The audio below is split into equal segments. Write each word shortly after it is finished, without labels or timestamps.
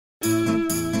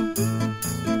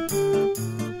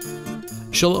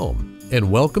Shalom, and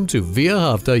welcome to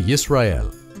V'ahavta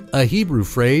Yisrael, a Hebrew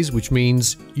phrase which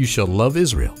means, you shall love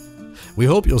Israel. We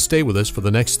hope you'll stay with us for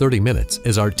the next 30 minutes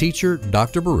as our teacher,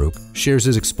 Dr. Baruch, shares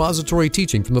his expository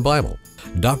teaching from the Bible.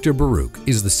 Dr. Baruch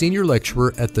is the senior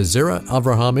lecturer at the Zera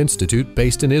Avraham Institute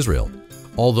based in Israel.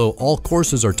 Although all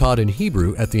courses are taught in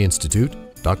Hebrew at the Institute,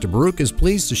 Dr. Baruch is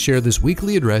pleased to share this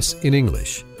weekly address in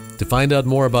English. To find out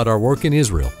more about our work in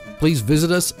Israel, please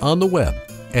visit us on the web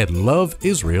at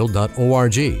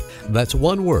LoveIsrael.org. That's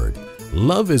one word,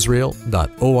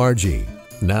 LoveIsrael.org.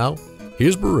 Now,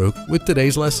 here's Baruch with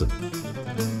today's lesson.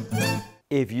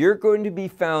 If you're going to be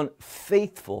found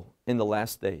faithful in the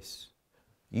last days,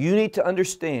 you need to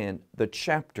understand the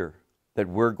chapter that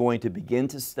we're going to begin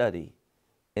to study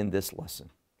in this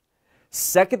lesson.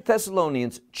 2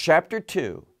 Thessalonians chapter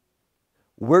 2,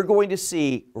 we're going to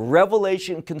see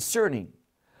revelation concerning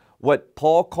what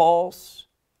Paul calls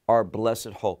our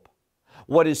blessed hope,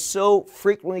 what is so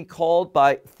frequently called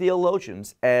by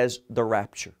theologians as the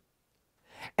rapture.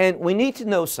 And we need to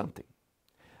know something.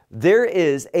 There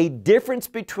is a difference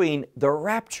between the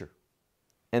rapture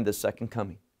and the second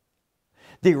coming.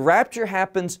 The rapture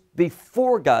happens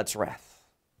before God's wrath.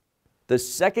 The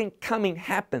second coming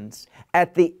happens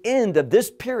at the end of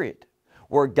this period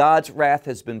where God's wrath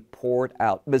has been poured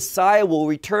out. Messiah will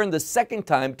return the second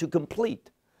time to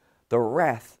complete the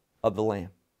wrath of the Lamb.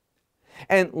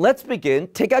 And let's begin.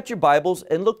 Take out your Bibles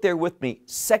and look there with me,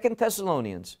 2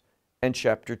 Thessalonians and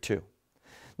chapter 2.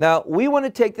 Now, we want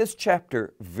to take this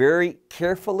chapter very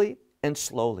carefully and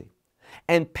slowly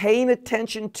and paying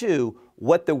attention to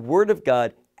what the Word of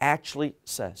God actually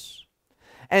says.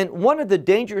 And one of the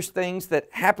dangerous things that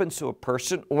happens to a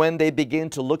person when they begin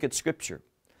to look at Scripture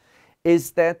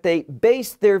is that they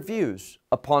base their views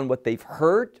upon what they've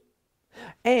heard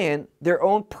and their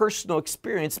own personal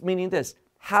experience, meaning this,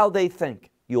 how they think.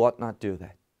 You ought not do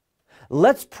that.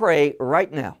 Let's pray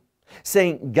right now,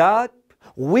 saying, God,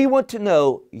 we want to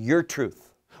know your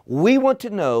truth. We want to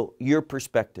know your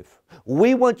perspective.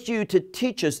 We want you to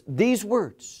teach us these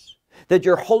words, that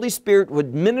your Holy Spirit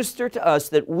would minister to us,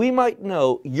 that we might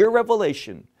know your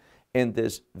revelation in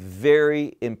this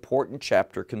very important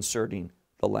chapter concerning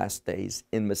the last days.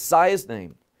 In Messiah's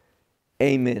name,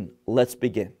 amen. Let's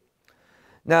begin.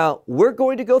 Now, we're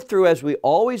going to go through, as we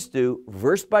always do,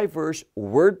 verse by verse,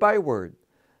 word by word,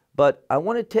 but I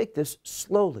want to take this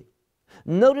slowly.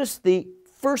 Notice the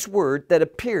first word that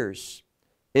appears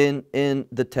in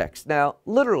the text. Now,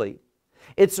 literally,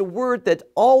 it's a word that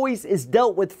always is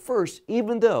dealt with first,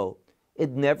 even though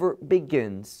it never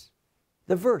begins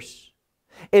the verse.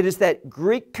 It is that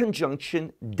Greek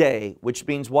conjunction day, which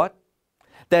means what?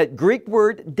 That Greek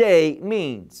word day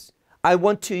means I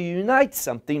want to unite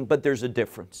something, but there's a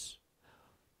difference.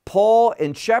 Paul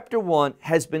in chapter 1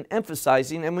 has been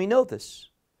emphasizing, and we know this,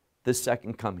 the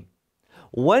second coming.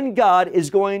 When God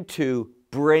is going to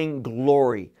bring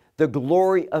glory, the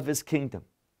glory of His kingdom,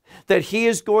 that He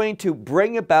is going to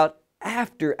bring about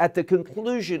after, at the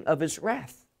conclusion of His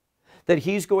wrath, that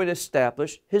He's going to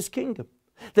establish His kingdom,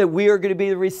 that we are going to be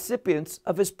the recipients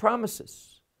of His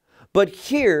promises. But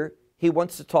here, He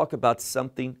wants to talk about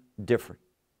something different.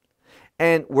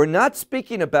 And we're not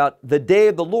speaking about the day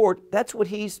of the Lord. That's what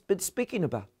he's been speaking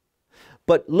about.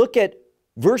 But look at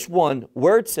verse 1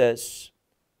 where it says,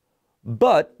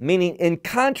 but, meaning in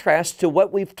contrast to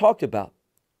what we've talked about,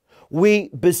 we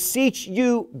beseech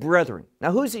you, brethren.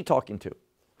 Now, who's he talking to?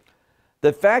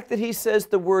 The fact that he says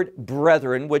the word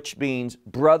brethren, which means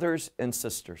brothers and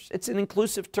sisters, it's an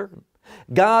inclusive term.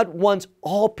 God wants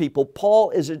all people.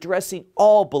 Paul is addressing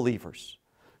all believers,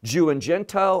 Jew and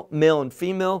Gentile, male and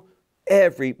female,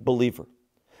 every believer.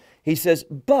 He says,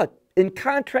 but in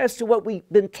contrast to what we've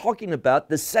been talking about,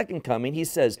 the second coming, he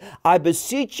says, I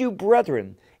beseech you,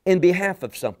 brethren, in behalf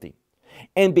of something,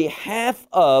 in behalf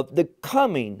of the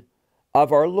coming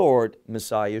of our Lord,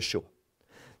 Messiah Yeshua.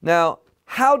 Now,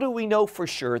 how do we know for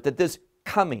sure that this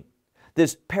coming,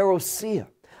 this parousia,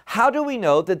 how do we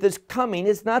know that this coming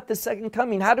is not the second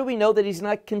coming? How do we know that He's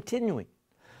not continuing?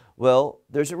 Well,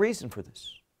 there's a reason for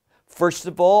this. First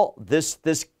of all, this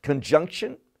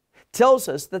conjunction tells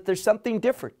us that there's something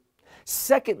different.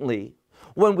 Secondly,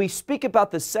 when we speak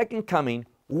about the second coming,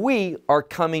 we are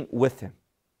coming with Him.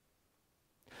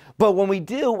 But when we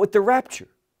deal with the rapture,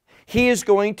 He is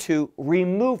going to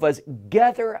remove us,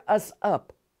 gather us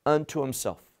up unto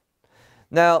Himself.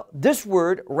 Now, this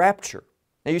word rapture,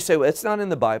 now you say, well, it's not in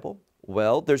the Bible.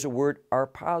 Well, there's a word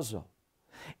arpazo.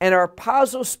 And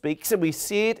arpazo speaks, and we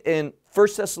see it in 1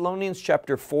 Thessalonians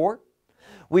chapter 4.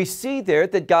 We see there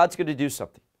that God's going to do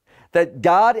something. That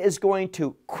God is going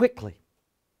to quickly,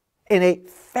 in a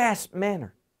fast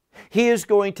manner, He is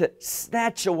going to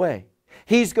snatch away.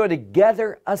 He's going to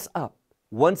gather us up.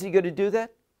 When's He going to do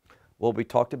that? Well, we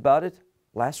talked about it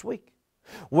last week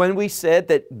when we said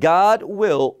that God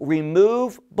will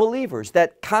remove believers,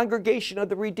 that congregation of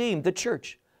the redeemed, the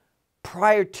church,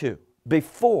 prior to,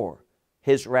 before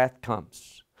His wrath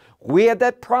comes. We have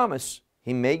that promise.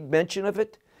 He made mention of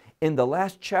it in the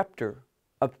last chapter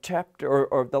of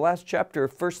the last chapter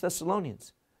of 1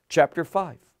 Thessalonians, chapter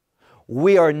 5.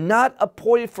 We are not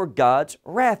appointed for God's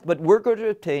wrath, but we're going to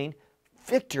obtain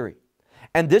victory.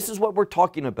 And this is what we're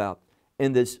talking about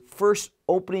in this first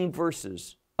opening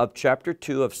verses of chapter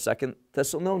 2 of 2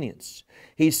 Thessalonians.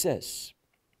 He says,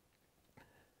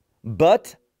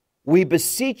 "But we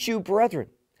beseech you, brethren,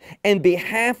 in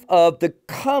behalf of the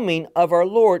coming of our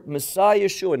Lord Messiah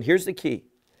Yeshua," and here's the key,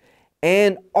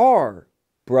 "and our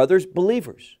brothers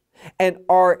believers, and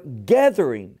are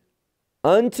gathering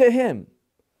unto Him,"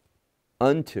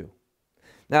 unto.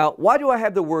 Now, why do I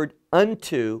have the word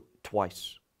unto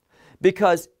twice?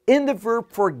 Because in the verb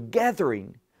for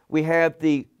gathering, we have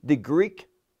the Greek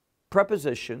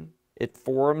preposition. It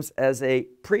forms as a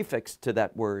prefix to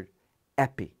that word,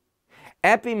 epi.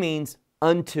 Epi means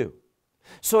unto.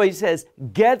 So he says,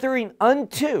 gathering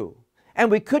unto, and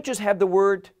we could just have the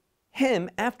word Him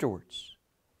afterwards,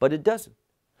 but it doesn't.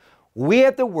 We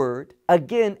have the word,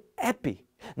 again, epi,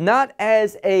 not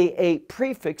as a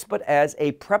prefix, but as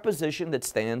a preposition that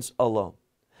stands alone.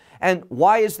 And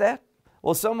why is that?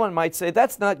 Well, someone might say,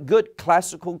 that's not good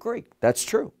classical Greek. That's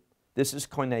true. This is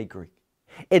Koine Greek.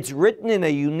 It's written in a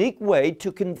unique way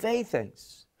to convey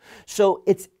things. So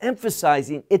it's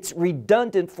emphasizing, it's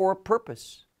redundant for a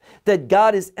purpose that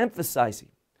God is emphasizing.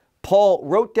 Paul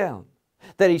wrote down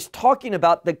that he's talking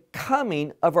about the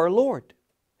coming of our Lord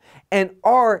and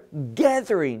are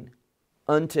gathering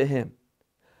unto Him.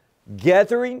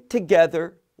 Gathering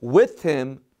together with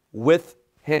Him,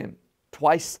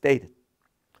 twice stated.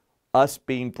 Us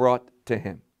being brought to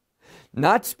Him.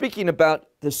 Not speaking about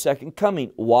the second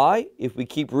coming. Why? If we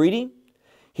keep reading,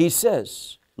 he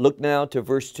says, look now to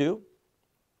verse 2.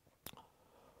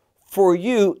 "For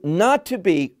you not to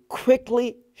be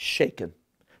quickly shaken."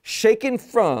 Shaken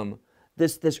from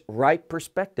this right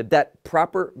perspective, that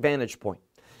proper vantage point.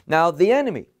 Now the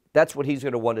enemy, that's what he's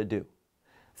going to want to do.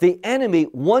 The enemy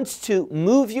wants to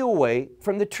move you away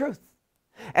from the truth.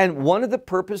 And one of the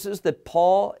purposes that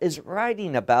Paul is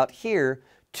writing about here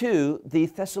to the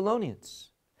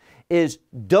Thessalonians is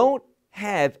don't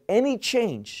have any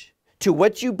change to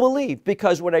what you believe,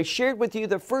 because what I shared with you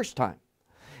the first time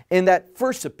in that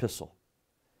first epistle,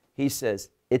 he says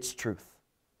it's truth.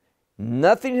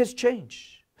 Nothing has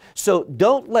changed. So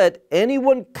don't let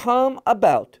anyone come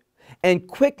about and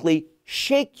quickly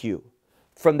shake you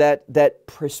from that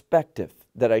perspective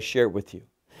that I shared with you,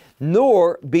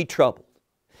 nor be troubled.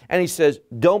 And he says,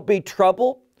 don't be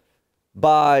troubled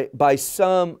by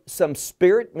some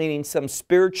spirit, meaning some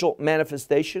spiritual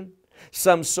manifestation,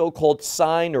 some so-called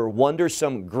sign or wonder,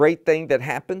 some great thing that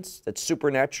happens that's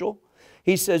supernatural.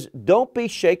 He says, don't be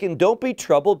shaken, don't be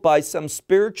troubled by some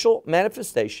spiritual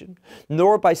manifestation,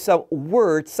 nor by some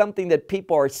word, something that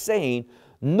people are saying,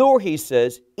 nor, he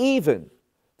says, even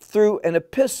through an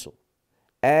epistle,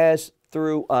 as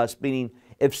through us. Meaning,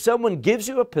 if someone gives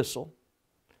you an epistle,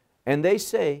 and they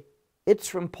say, it's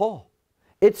from Paul,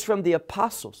 it's from the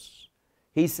apostles,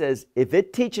 he says, if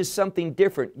it teaches something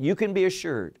different, you can be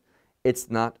assured it's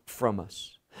not from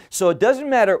us. So it doesn't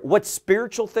matter what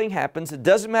spiritual thing happens, it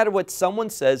doesn't matter what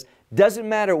someone says, doesn't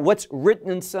matter what's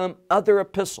written in some other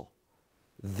epistle.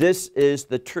 This is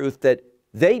the truth that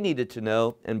they needed to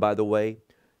know, and by the way,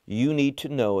 you need to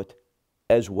know it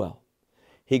as well.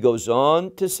 He goes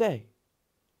on to say,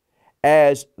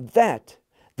 as that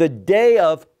the day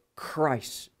of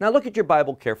Christ. Now look at your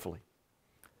Bible carefully.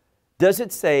 Does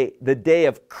it say the day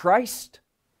of Christ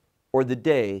or the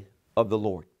day of the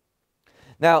Lord?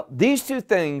 Now these two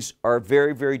things are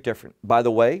very, very different. By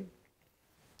the way,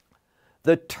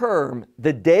 the term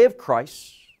the day of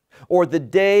Christ or the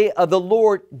day of the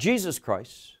Lord Jesus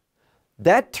Christ,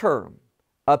 that term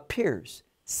appears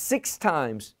 6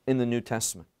 times in the New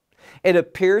Testament. It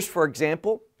appears, for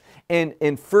example, in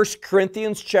 1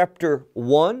 Corinthians chapter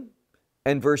 1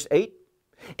 and verse 8.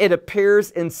 It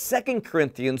appears in 2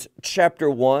 Corinthians chapter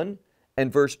 1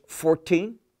 and verse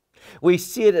 14. We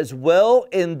see it as well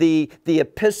in the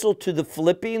epistle to the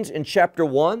Philippians in chapter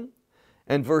 1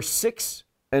 and verse 6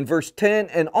 and verse 10,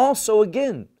 and also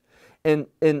again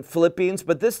in Philippians,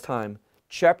 but this time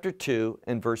chapter 2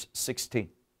 and verse 16.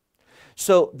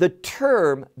 So the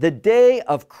term, the day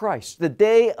of Christ, the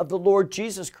day of the Lord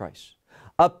Jesus Christ,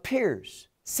 appears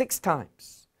 6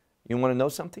 times. You want to know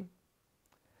something?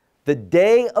 The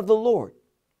day of the Lord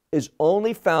is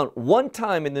only found one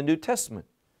time in the New Testament,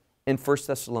 in 1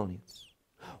 Thessalonians.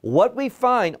 What we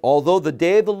find, although the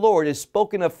day of the Lord is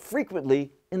spoken of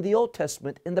frequently in the Old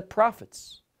Testament, in the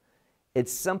prophets,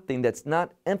 it's something that's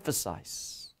not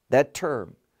emphasized, that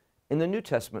term, in the New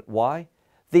Testament. Why?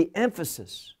 The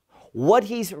emphasis, what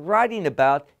he's writing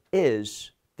about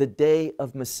is the day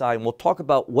of Messiah. And we'll talk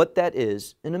about what that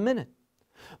is in a minute.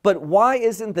 But why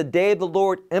isn't the day of the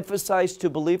Lord emphasized to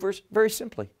believers? Very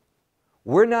simply,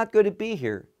 we're not going to be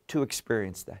here to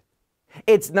experience that.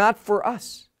 It's not for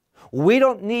us. We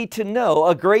don't need to know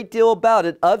a great deal about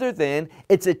it other than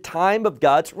it's a time of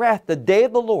God's wrath. The day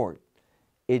of the Lord,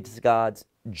 it's God's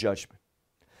judgment.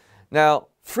 Now,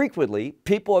 frequently,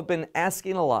 people have been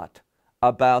asking a lot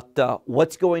about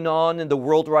what's going on in the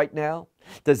world right now.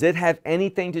 Does it have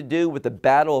anything to do with the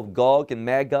battle of Gog and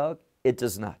Magog? It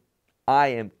does not. I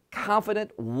am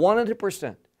confident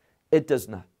 100% it does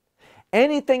not.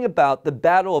 Anything about the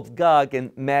battle of Gog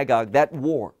and Magog, that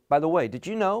war. By the way, did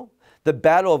you know the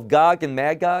battle of Gog and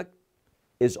Magog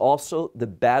is also the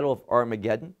battle of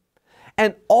Armageddon?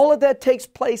 And all of that takes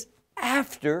place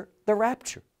after the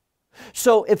rapture.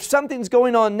 So if something's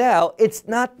going on now, it's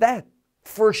not that.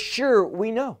 For sure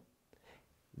we know.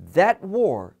 That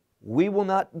war, we will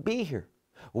not be here.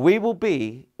 We will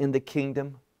be in the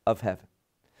kingdom of heaven.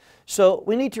 So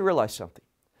we need to realize something.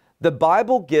 The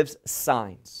Bible gives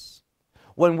signs.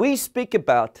 When we speak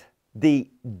about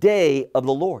the day of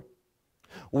the Lord,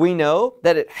 we know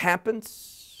that it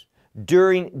happens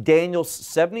during Daniel's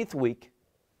 70th week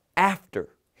after,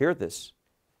 hear this,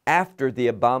 after the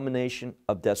abomination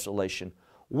of desolation.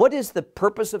 What is the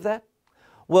purpose of that?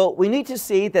 Well, we need to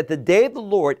see that the day of the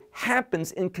Lord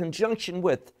happens in conjunction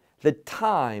with the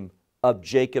time of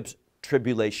Jacob's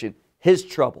tribulation, his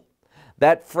trouble.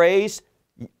 That phrase,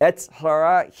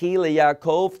 Etzhara Hila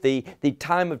Yaakov, the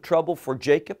time of trouble for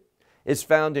Jacob, is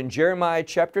found in Jeremiah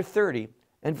chapter 30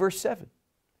 and verse 7.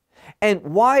 And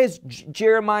why is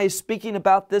Jeremiah speaking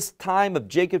about this time of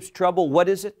Jacob's trouble? What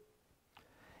is it?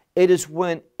 It is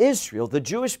when Israel, the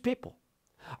Jewish people,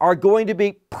 are going to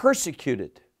be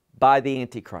persecuted by the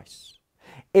Antichrist.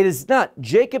 It is not,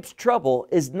 Jacob's trouble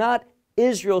is not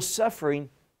Israel suffering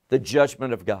the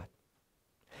judgment of God.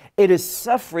 It is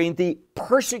suffering the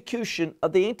persecution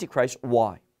of the Antichrist.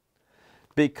 Why?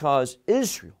 Because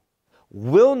Israel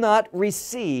will not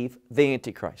receive the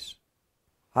Antichrist.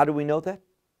 How do we know that?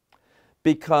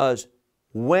 Because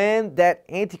when that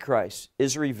Antichrist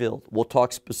is revealed, we'll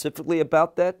talk specifically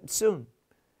about that soon,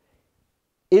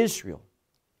 Israel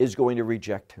is going to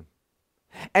reject him.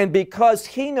 And because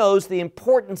he knows the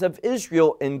importance of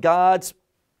Israel in God's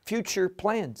future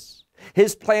plans,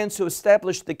 his plans to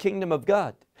establish the kingdom of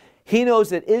God, he knows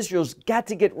that Israel's got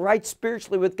to get right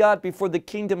spiritually with God before the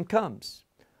kingdom comes.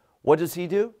 What does he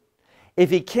do? If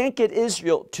he can't get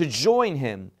Israel to join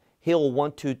him, he'll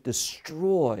want to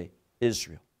destroy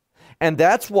Israel. And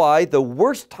that's why the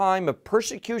worst time of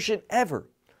persecution ever,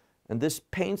 and this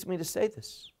pains me to say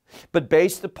this, but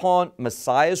based upon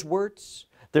Messiah's words,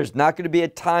 there's not going to be a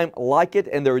time like it,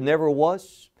 and there never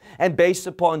was. And based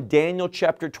upon Daniel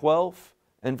chapter 12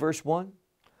 and verse 1,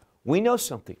 we know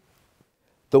something.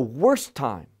 The worst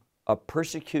time of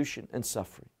persecution and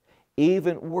suffering,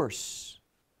 even worse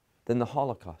than the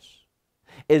Holocaust,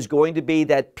 is going to be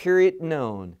that period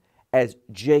known as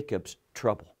Jacob's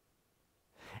trouble.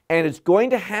 And it's going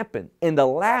to happen in the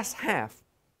last half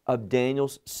of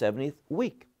Daniel's 70th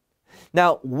week.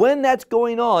 Now, when that's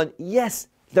going on, yes,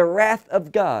 the wrath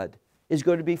of God is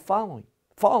going to be falling.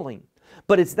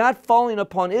 But it's not falling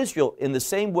upon Israel in the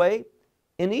same way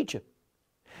in Egypt.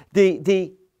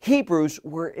 The Hebrews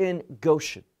were in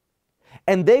Goshen,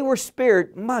 and they were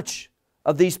spared much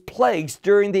of these plagues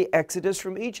during the exodus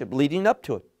from Egypt, leading up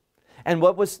to it. And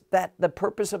what was that, the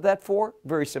purpose of that for?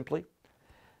 Very simply,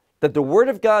 that the Word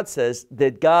of God says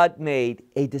that God made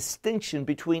a distinction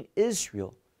between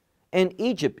Israel and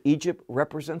Egypt. Egypt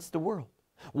represents the world.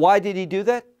 Why did He do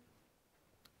that?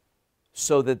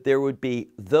 So that there would be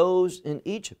those in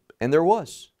Egypt, and there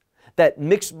was, that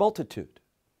mixed multitude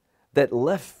that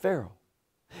left Pharaoh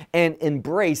and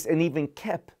embraced and even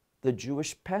kept the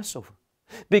Jewish Passover.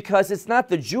 Because it's not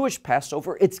the Jewish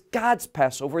Passover, it's God's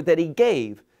Passover that He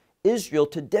gave Israel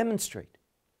to demonstrate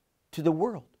to the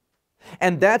world.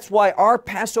 And that's why our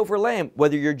Passover lamb,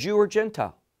 whether you're Jew or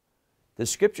Gentile, the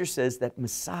Scripture says that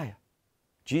Messiah,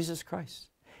 Jesus Christ,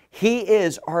 He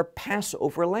is our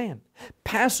Passover lamb.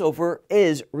 Passover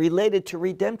is related to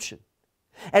redemption.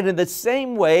 And in the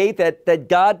same way that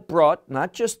God brought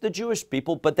not just the Jewish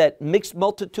people, but that mixed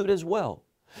multitude as well,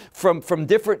 from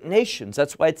different nations.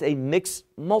 That's why it's a mixed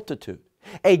multitude.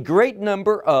 A great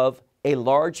number of a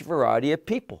large variety of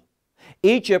people.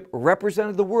 Egypt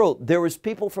represented the world. There was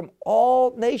people from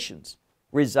all nations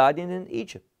residing in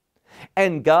Egypt.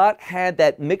 And God had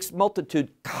that mixed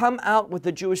multitude come out with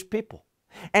the Jewish people.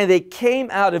 And they came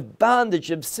out of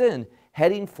bondage of sin,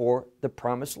 heading for the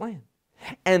promised land.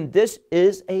 And this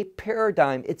is a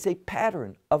paradigm. It's a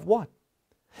pattern of what?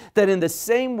 That in the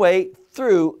same way,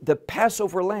 through the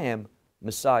Passover lamb,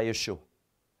 Messiah Yeshua.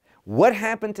 What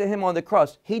happened to him on the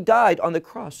cross? He died on the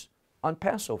cross on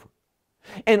Passover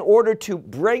in order to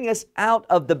bring us out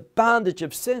of the bondage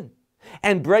of sin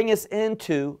and bring us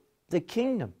into the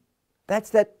kingdom.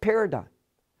 That's that paradigm.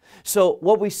 So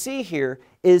what we see here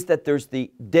is that there's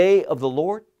the day of the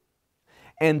Lord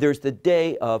and there's the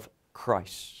day of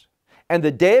Christ. And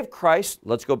the day of Christ,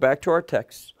 let's go back to our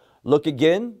text. Look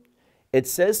again. It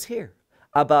says here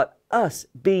about us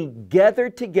being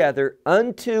gathered together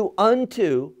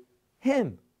unto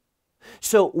Him.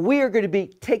 So we are going to be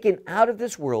taken out of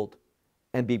this world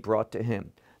and be brought to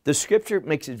Him. The Scripture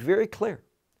makes it very clear.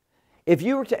 If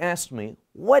you were to ask me,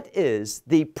 what is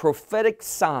the prophetic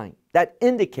sign, that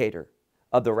indicator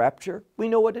of the rapture? We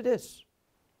know what it is.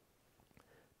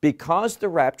 Because the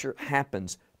rapture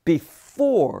happens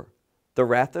before the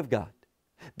wrath of God,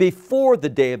 before the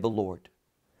day of the Lord,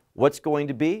 what's going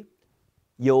to be?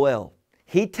 Yoel.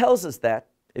 He tells us that.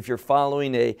 If you're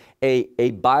following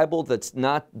a Bible that's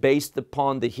not based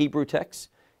upon the Hebrew text,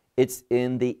 it's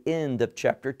in the end of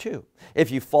chapter 2.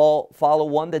 If you follow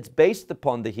one that's based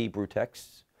upon the Hebrew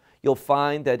text, you'll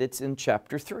find that it's in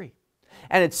chapter 3.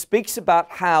 And it speaks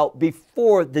about how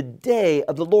before the day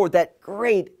of the Lord, that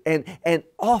great and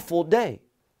awful day,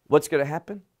 what's going to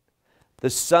happen? The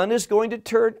sun is going to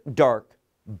turn dark,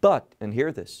 but, and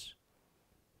hear this,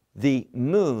 the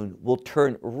moon will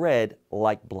turn red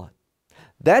like blood.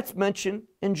 That's mentioned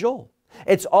in Joel.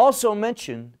 It's also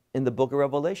mentioned in the book of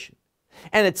Revelation.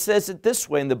 And it says it this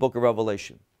way in the book of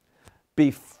Revelation.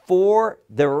 Before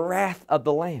the wrath of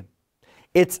the Lamb.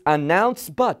 It's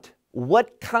announced, but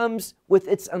what comes with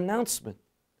its announcement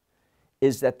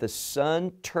is that the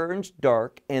sun turns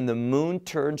dark and the moon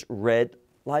turns red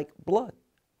like blood.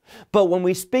 But when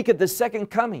we speak of the second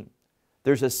coming,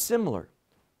 there's a similar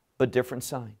but different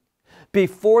sign.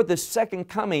 Before the second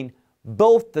coming,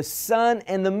 both the sun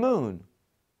and the moon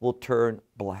will turn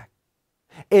black.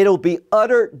 It'll be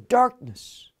utter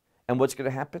darkness. And what's going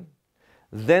to happen?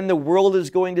 Then the world is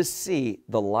going to see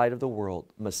the light of the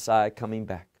world, Messiah coming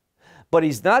back. But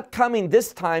He's not coming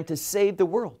this time to save the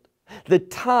world. The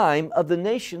time of the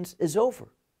nations is over.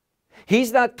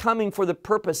 He's not coming for the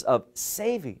purpose of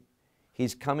saving.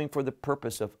 He's coming for the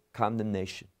purpose of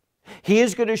condemnation. He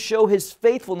is going to show His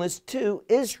faithfulness to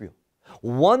Israel.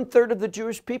 1/3 of the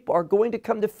Jewish people are going to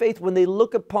come to faith when they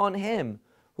look upon Him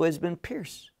who has been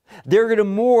pierced. They're going to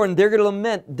mourn, they're going to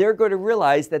lament, they're going to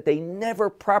realize that they never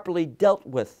properly dealt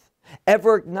with,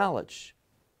 ever acknowledged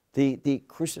the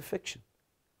crucifixion.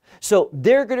 So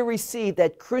they're going to receive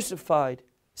that crucified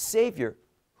Savior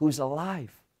who's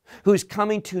alive, who's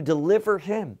coming to deliver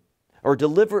him or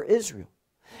deliver Israel.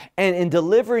 And in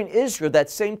delivering Israel, that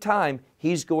same time,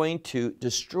 He's going to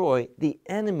destroy the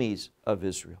enemies of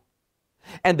Israel.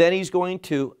 And then He's going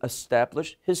to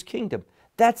establish His kingdom.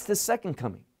 That's the second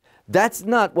coming. That's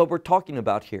not what we're talking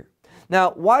about here.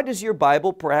 Now, why does your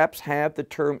Bible perhaps have the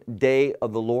term day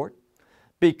of the Lord?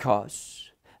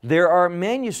 Because there are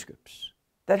manuscripts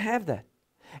that have that.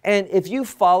 And if you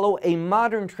follow a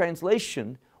modern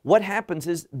translation, what happens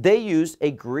is they use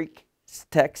a Greek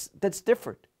text that's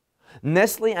different.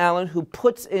 Nestle Allen, who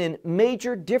puts in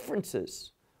major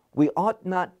differences, we ought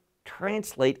not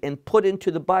translate and put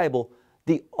into the Bible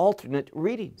the alternate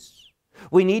readings.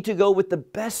 We need to go with the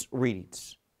best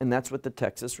readings. And that's what the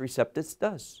Textus Receptus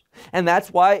does. And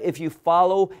that's why if you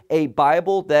follow a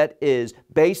Bible that is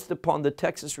based upon the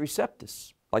Textus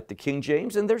Receptus, like the King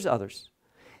James, and there's others,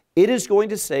 it is going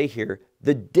to say here,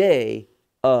 the day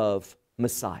of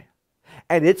Messiah.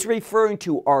 And it's referring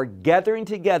to our gathering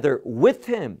together with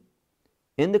Him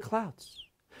in the clouds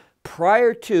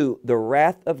prior to the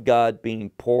wrath of God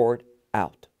being poured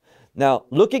out. Now,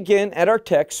 look again at our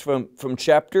text from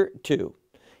chapter 2.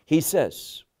 He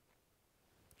says,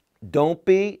 don't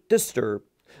be disturbed,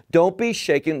 don't be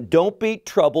shaken, don't be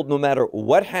troubled no matter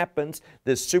what happens,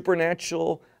 this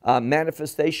supernatural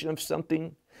manifestation of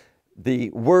something, the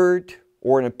word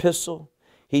or an epistle.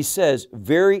 He says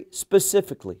very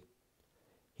specifically,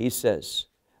 he says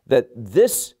that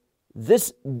this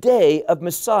day of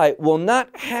Messiah will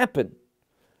not happen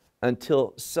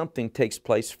until something takes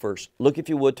place first. Look, if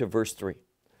you would, to verse 3.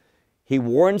 He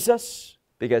warns us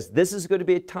because this is going to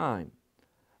be a time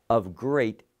of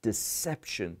great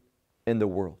deception in the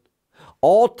world.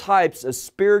 All types of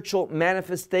spiritual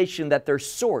manifestation that their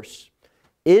source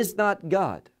is not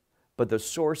God, but the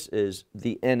source is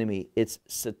the enemy. It's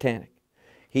satanic.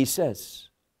 He says,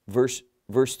 verse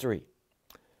 3,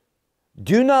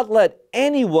 do not let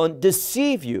anyone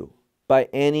deceive you by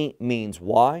any means.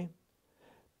 Why?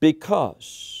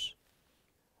 Because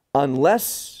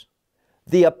unless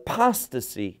the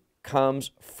apostasy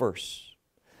comes first.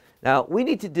 Now, we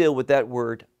need to deal with that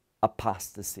word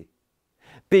apostasy.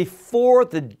 Before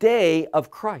the day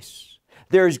of Christ,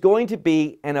 there's going to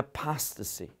be an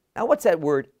apostasy. Now, what's that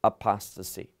word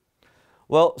apostasy?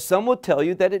 Well, some will tell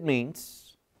you that it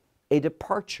means a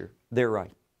departure. They're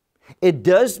right. It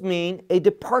does mean a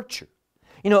departure.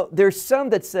 You know, there's some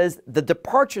that says the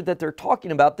departure that they're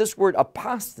talking about, this word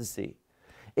apostasy,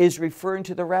 is referring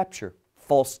to the rapture,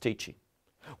 false teaching.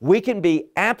 We can be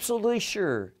absolutely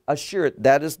assured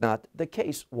that is not the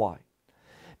case. Why?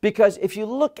 Because if you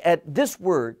look at this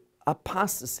word,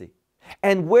 apostasy,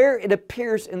 and where it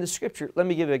appears in the Scripture, let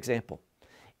me give you an example.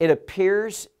 It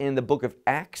appears in the book of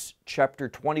Acts, chapter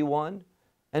 21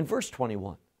 and verse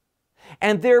 21.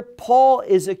 And there Paul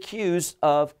is accused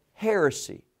of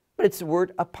heresy, but it's the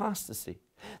word apostasy,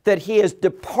 that he has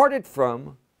departed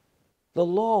from the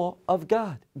law of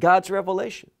God, God's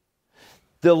revelation.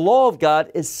 The law of God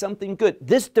is something good.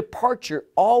 This departure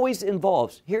always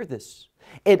involves, hear this,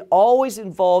 it always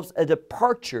involves a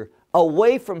departure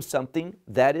away from something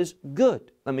that is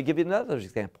good. Let me give you another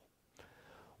example.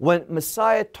 When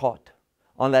Messiah taught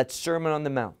on that Sermon on the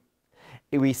Mount,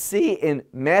 we see in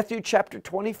Matthew chapter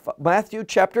 5, I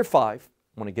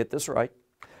want to get this right,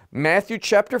 Matthew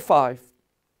chapter 5,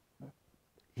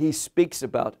 he speaks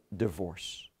about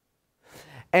divorce.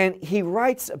 And he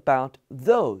writes about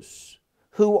those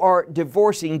who are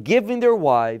divorcing, giving their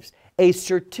wives a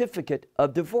certificate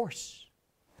of divorce.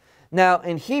 Now,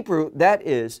 in Hebrew, that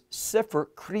is sefer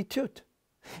kritut.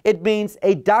 It means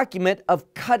a document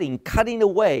of cutting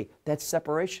away, that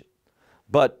separation.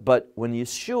 But when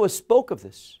Yeshua spoke of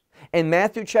this, in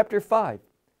Matthew chapter 5,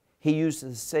 he used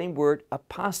the same word,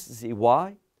 apostasy.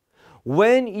 Why?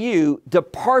 When you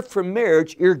depart from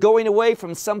marriage, you're going away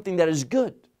from something that is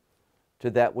good to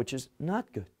that which is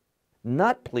not good,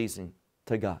 not pleasing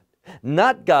to God,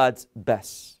 not God's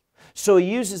best. So he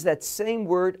uses that same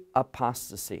word,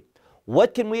 apostasy.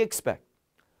 What can we expect?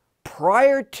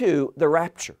 Prior to the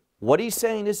rapture, what he's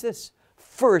saying is this.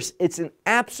 First, it's an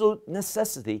absolute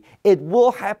necessity. It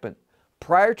will happen.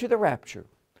 Prior to the rapture,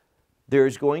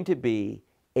 there's going to be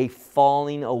a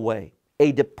falling away,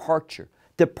 a departure.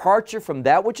 Departure from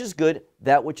that which is good,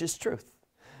 that which is truth.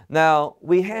 Now,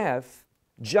 we have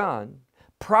John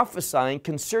prophesying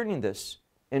concerning this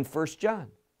in 1 John.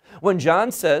 When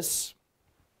John says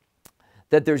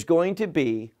that there's going to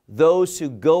be those who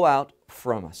go out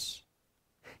from us.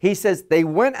 He says they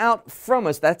went out from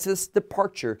us. That's this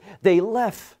departure. They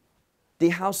left the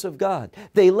house of God.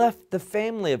 They left the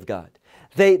family of God.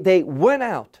 They went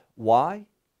out. Why?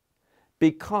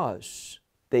 Because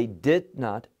they did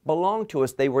not belong to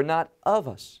us. They were not of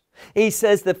us. He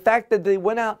says the fact that they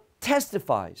went out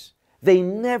testifies they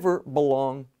never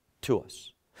belonged to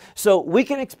us. So we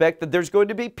can expect that there's going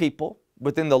to be people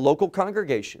within the local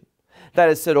congregation that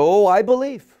has said, oh, I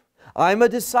believe. I'm a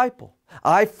disciple.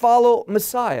 I follow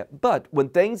Messiah. But when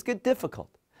things get difficult,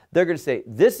 they're going to say,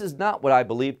 this is not what I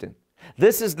believed in.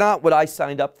 This is not what I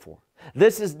signed up for.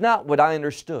 This is not what I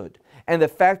understood. And the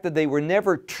fact that they were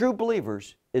never true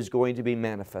believers is going to be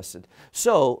manifested.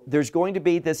 So there's going to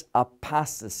be this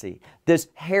apostasy, this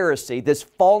heresy, this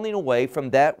falling away from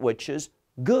that which is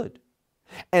good.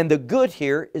 And the good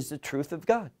here is the truth of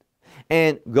God.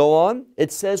 And go on,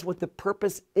 it says what the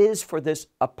purpose is for this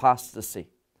apostasy.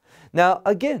 Now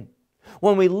again,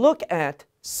 when we look at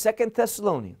 2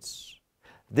 Thessalonians,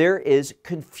 there is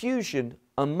confusion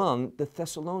among the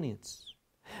Thessalonians.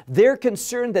 They're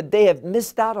concerned that they have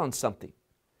missed out on something.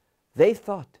 They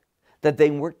thought that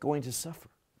they weren't going to suffer.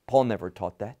 Paul never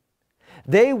taught that.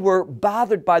 They were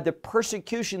bothered by the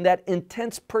persecution, that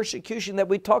intense persecution that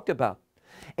we talked about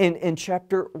in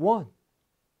chapter 1.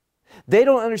 They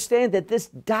don't understand that this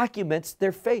documents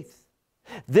their faith.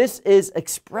 This is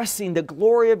expressing the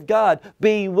glory of God,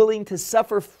 being willing to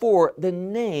suffer for the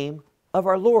name of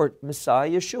our Lord, Messiah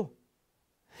Yeshua.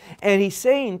 And he's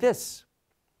saying this,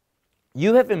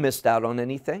 you haven't missed out on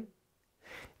anything.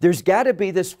 There's got to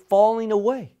be this falling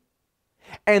away.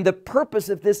 And the purpose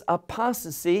of this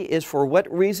apostasy is for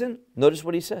what reason? Notice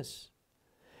what he says.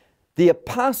 The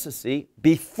apostasy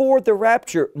before the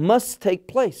rapture must take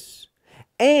place.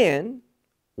 And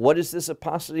what is this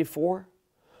apostasy for?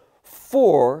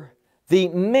 For the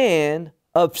man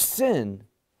of sin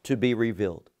to be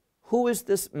revealed. Who is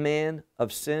this man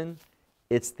of sin?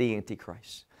 It's the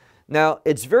Antichrist. Now,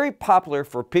 it's very popular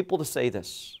for people to say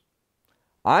this: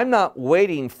 I'm not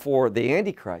waiting for the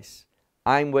Antichrist,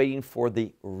 I'm waiting for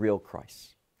the real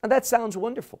Christ. And that sounds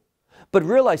wonderful. But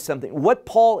realize something. What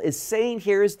Paul is saying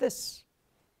here is this: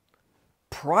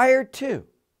 prior to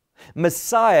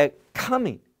Messiah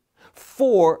coming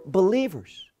for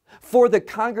believers, for the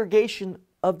congregation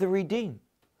of the redeemed,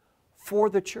 for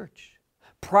the church,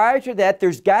 prior to that,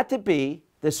 there's got to be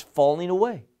this falling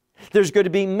away. There's going to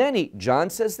be many.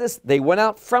 John says this: they went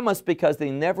out from us because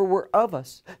they never were of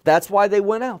us. That's why they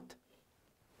went out.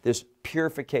 This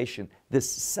purification,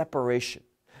 this separation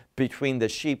between the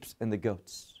sheep and the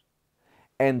goats.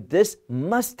 And this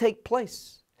must take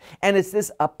place. And it's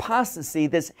this apostasy,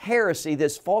 this heresy,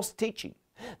 this false teaching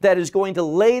that is going to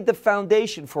lay the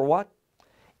foundation for what?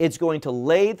 It's going to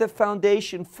lay the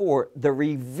foundation for the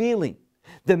revealing,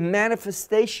 the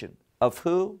manifestation of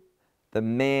who? The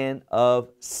man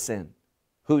of sin.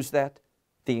 Who's that?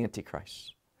 The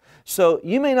Antichrist. So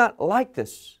you may not like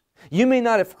this. You may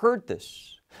not have heard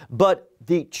this. But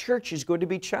the church is going to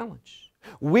be challenged.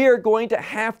 We are going to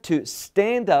have to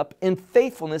stand up in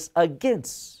faithfulness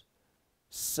against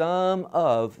some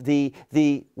of the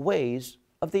ways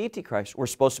of the Antichrist. We're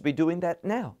supposed to be doing that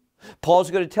now.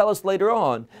 Paul's going to tell us later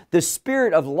on, the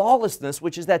spirit of lawlessness,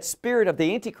 which is that spirit of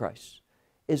the Antichrist,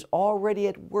 is already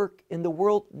at work in the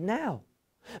world now.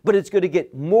 But it's going to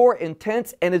get more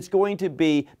intense, and it's going to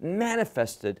be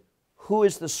manifested. Who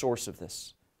is the source of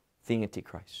this? The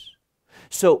Antichrist.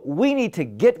 So we need to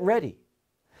get ready.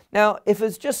 Now, if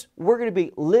it's just we're going to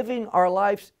be living our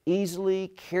lives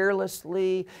easily,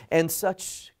 carelessly, and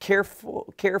such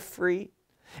carefree,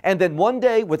 and then one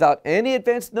day, without any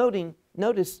advance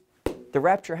notice, the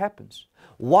rapture happens.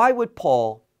 Why would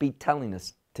Paul be telling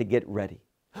us to get ready?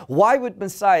 Why would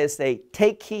Messiah say,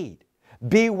 take heed,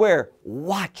 beware,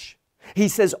 watch? He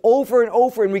says over and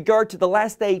over in regard to the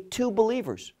last day to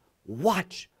believers,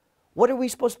 watch. What are we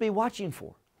supposed to be watching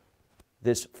for?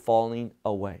 This falling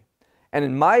away. And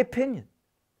in my opinion,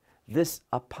 this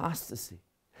apostasy,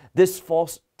 this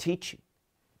false teaching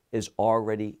is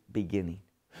already beginning.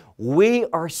 We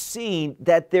are seeing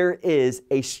that there is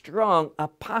a strong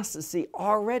apostasy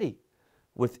already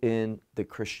within the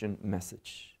Christian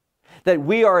message. That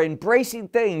we are embracing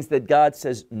things that God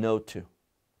says no to.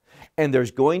 And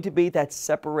there's going to be that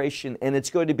separation, and it's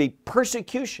going to be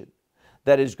persecution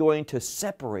that is going to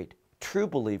separate true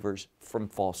believers from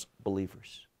false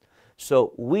believers.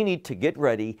 So we need to get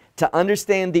ready to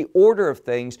understand the order of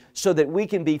things so that we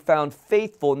can be found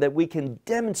faithful and that we can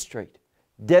demonstrate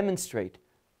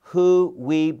who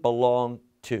we belong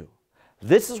to.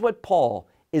 This is what Paul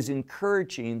is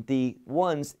encouraging the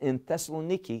ones in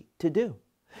Thessaloniki to do,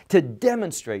 to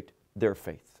demonstrate their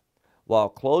faith. Well, I'll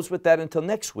close with that until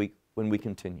next week when we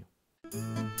continue.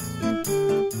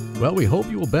 Well, we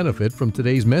hope you will benefit from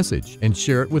today's message and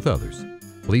share it with others.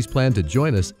 Please plan to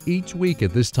join us each week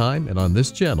at this time and on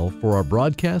this channel for our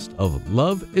broadcast of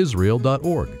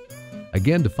LoveIsrael.org.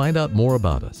 Again, to find out more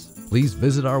about us, please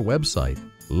visit our website,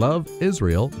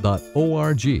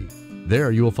 LoveIsrael.org.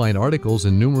 There you will find articles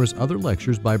and numerous other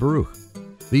lectures by Baruch.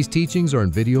 These teachings are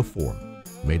in video form.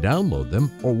 You may download them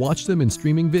or watch them in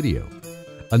streaming video.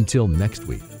 Until next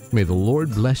week, may the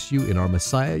Lord bless you in our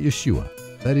Messiah Yeshua,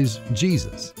 that is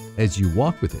Jesus, as you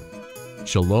walk with Him.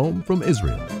 Shalom from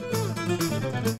Israel.